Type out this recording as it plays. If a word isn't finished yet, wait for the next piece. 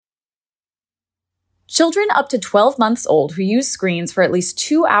Children up to 12 months old who use screens for at least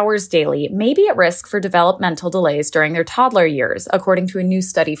 2 hours daily may be at risk for developmental delays during their toddler years, according to a new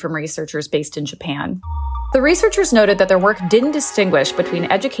study from researchers based in Japan. The researchers noted that their work didn't distinguish between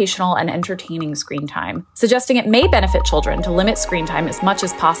educational and entertaining screen time, suggesting it may benefit children to limit screen time as much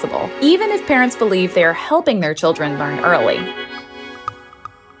as possible, even if parents believe they are helping their children learn early.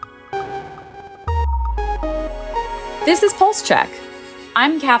 This is Pulse Check.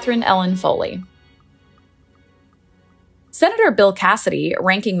 I'm Katherine Ellen Foley. Senator Bill Cassidy,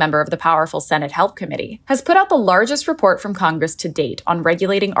 ranking member of the powerful Senate Health Committee, has put out the largest report from Congress to date on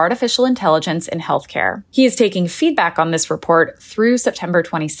regulating artificial intelligence in healthcare. He is taking feedback on this report through September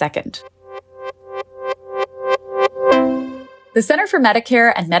 22nd. The Center for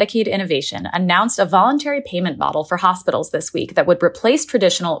Medicare and Medicaid Innovation announced a voluntary payment model for hospitals this week that would replace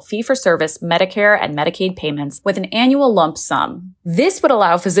traditional fee-for-service Medicare and Medicaid payments with an annual lump sum. This would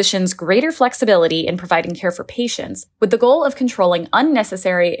allow physicians greater flexibility in providing care for patients, with the goal of controlling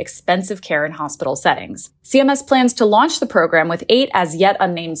unnecessary, expensive care in hospital settings. CMS plans to launch the program with 8 as yet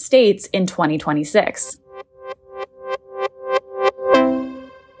unnamed states in 2026.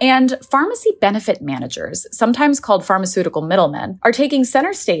 And pharmacy benefit managers, sometimes called pharmaceutical middlemen, are taking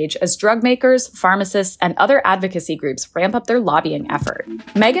center stage as drug makers, pharmacists, and other advocacy groups ramp up their lobbying effort.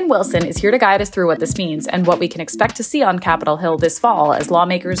 Megan Wilson is here to guide us through what this means and what we can expect to see on Capitol Hill this fall as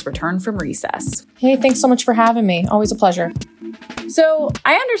lawmakers return from recess. Hey, thanks so much for having me. Always a pleasure. So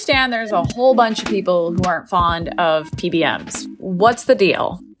I understand there's a whole bunch of people who aren't fond of PBMs. What's the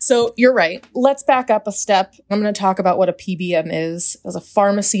deal? So you're right. Let's back up a step. I'm going to talk about what a PBM is as a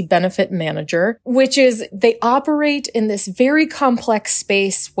pharmacy benefit manager, which is they operate in this very complex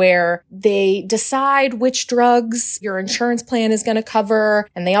space where they decide which drugs your insurance plan is going to cover.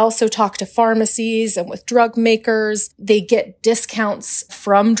 And they also talk to pharmacies and with drug makers. They get discounts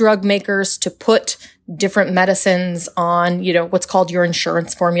from drug makers to put different medicines on, what's called your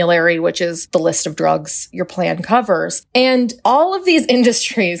insurance formulary, which is the list of drugs your plan covers. And all of these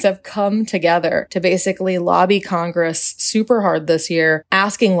industries have come together to basically lobby Congress super hard this year,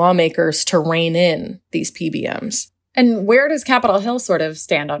 asking lawmakers to rein in these PBMs. And where does Capitol Hill sort of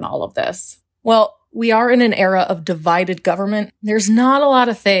stand on all of this? Well, we are in an era of divided government. There's not a lot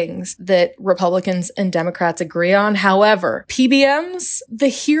of things that Republicans and Democrats agree on. However, PBMs, the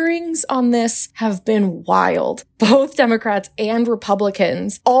hearings on this have been wild. Both Democrats and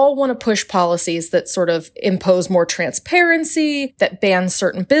Republicans all want to push policies that sort of impose more transparency, that ban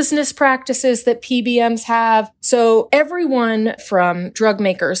certain business practices that PBMs have. So everyone from drug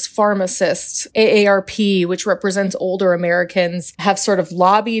makers, pharmacists, AARP, which represents older Americans, have sort of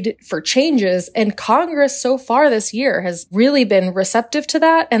lobbied for changes. And Congress so far this year has really been receptive to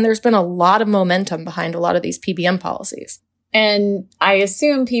that. And there's been a lot of momentum behind a lot of these PBM policies. And I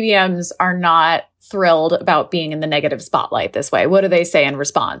assume PBMs are not thrilled about being in the negative spotlight this way. What do they say in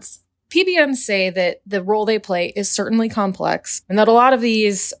response? PBMs say that the role they play is certainly complex and that a lot of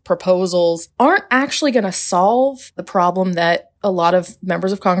these proposals aren't actually going to solve the problem that a lot of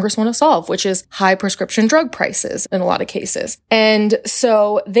members of Congress want to solve, which is high prescription drug prices in a lot of cases. And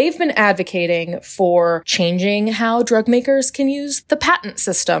so they've been advocating for changing how drug makers can use the patent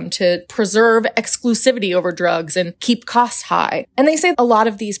system to preserve exclusivity over drugs and keep costs high. And they say a lot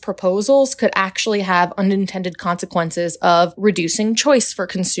of these proposals could actually have unintended consequences of reducing choice for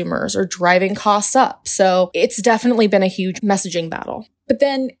consumers or driving costs up. So it's definitely been a huge messaging battle. But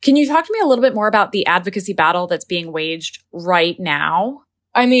then, can you talk to me a little bit more about the advocacy battle that's being waged right now?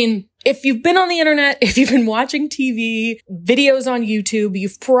 I mean, if you've been on the internet, if you've been watching TV, videos on YouTube,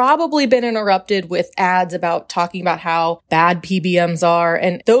 you've probably been interrupted with ads about talking about how bad PBMs are.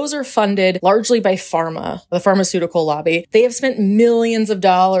 And those are funded largely by pharma, the pharmaceutical lobby. They have spent millions of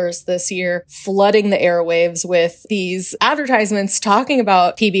dollars this year flooding the airwaves with these advertisements talking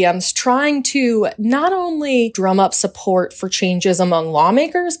about PBMs, trying to not only drum up support for changes among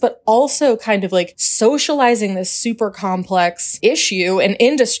lawmakers, but also kind of like socializing this super complex issue and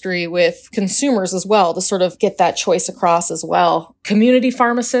industry with consumers as well to sort of get that choice across as well. Community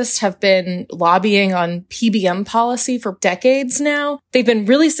pharmacists have been lobbying on PBM policy for decades now. They've been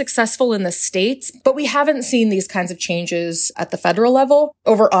really successful in the states, but we haven't seen these kinds of changes at the federal level.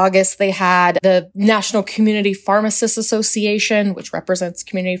 Over August, they had the National Community Pharmacists Association, which represents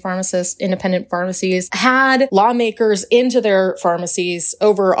community pharmacists, independent pharmacies, had lawmakers into their pharmacies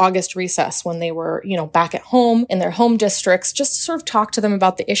over August recess when they were, back at home in their home districts, just to sort of talk to them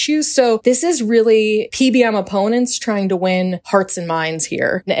about the issues. So this is really PBM opponents trying to win hearts and minds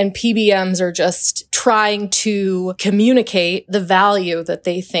here. And PBMs are just trying to communicate the value that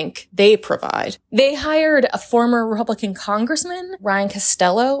they think they provide. They hired a former Republican congressman, Ryan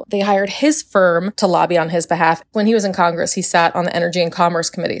Costello. They hired his firm to lobby on his behalf. When he was in Congress, he sat on the Energy and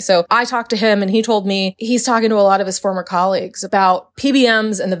Commerce Committee. So I talked to him and he told me he's talking to a lot of his former colleagues about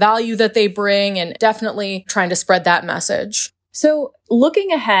PBMs and the value that they bring and definitely trying to spread that message. So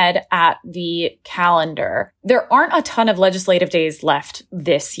looking ahead at the calendar, there aren't a ton of legislative days left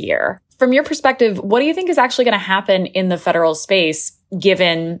this year. From your perspective, what do you think is actually going to happen in the federal space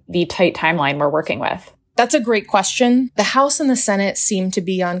given the tight timeline we're working with? That's a great question. The House and the Senate seem to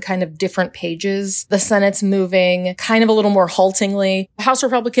be on kind of different pages. The Senate's moving kind of a little more haltingly. House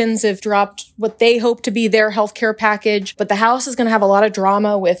Republicans have dropped what they hope to be their healthcare package, but the House is going to have a lot of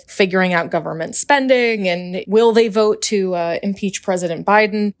drama with figuring out government spending and will they vote to impeach President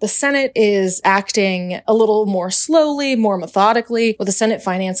Biden. The Senate is acting a little more slowly, more methodically, with the Senate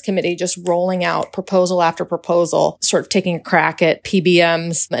Finance Committee just rolling out proposal after proposal, sort of taking a crack at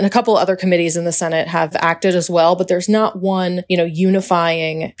PBMs. And a couple other committees in the Senate have acted as well, but there's not one,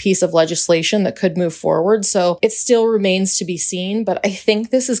 unifying piece of legislation that could move forward. So it still remains to be seen. But I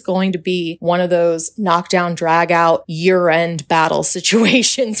think this is going to be one of those knockdown, drag out year-end battle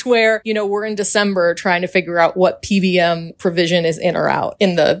situations where, we're in December trying to figure out what PBM provision is in or out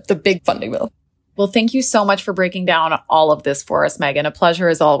in the big funding bill. Well, thank you so much for breaking down all of this for us, Megan. A pleasure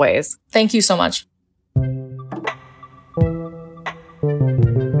as always. Thank you so much.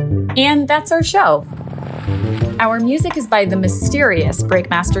 And that's our show. Our music is by the mysterious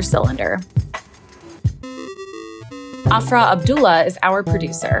Breakmaster Cylinder. Afra Abdullah is our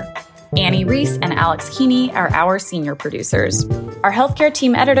producer. Annie Reese and Alex Keeney are our senior producers. Our healthcare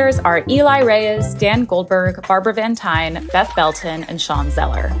team editors are Eli Reyes, Dan Goldberg, Barbara Van Tyne, Beth Belton, and Sean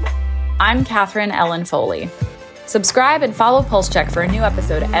Zeller. I'm Katherine Ellen Foley. Subscribe and follow Pulse Check for a new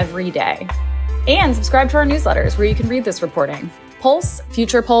episode every day. And subscribe to our newsletters where you can read this reporting. Pulse,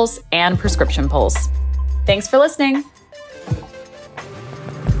 Future Pulse, and Prescription Pulse. Thanks for listening.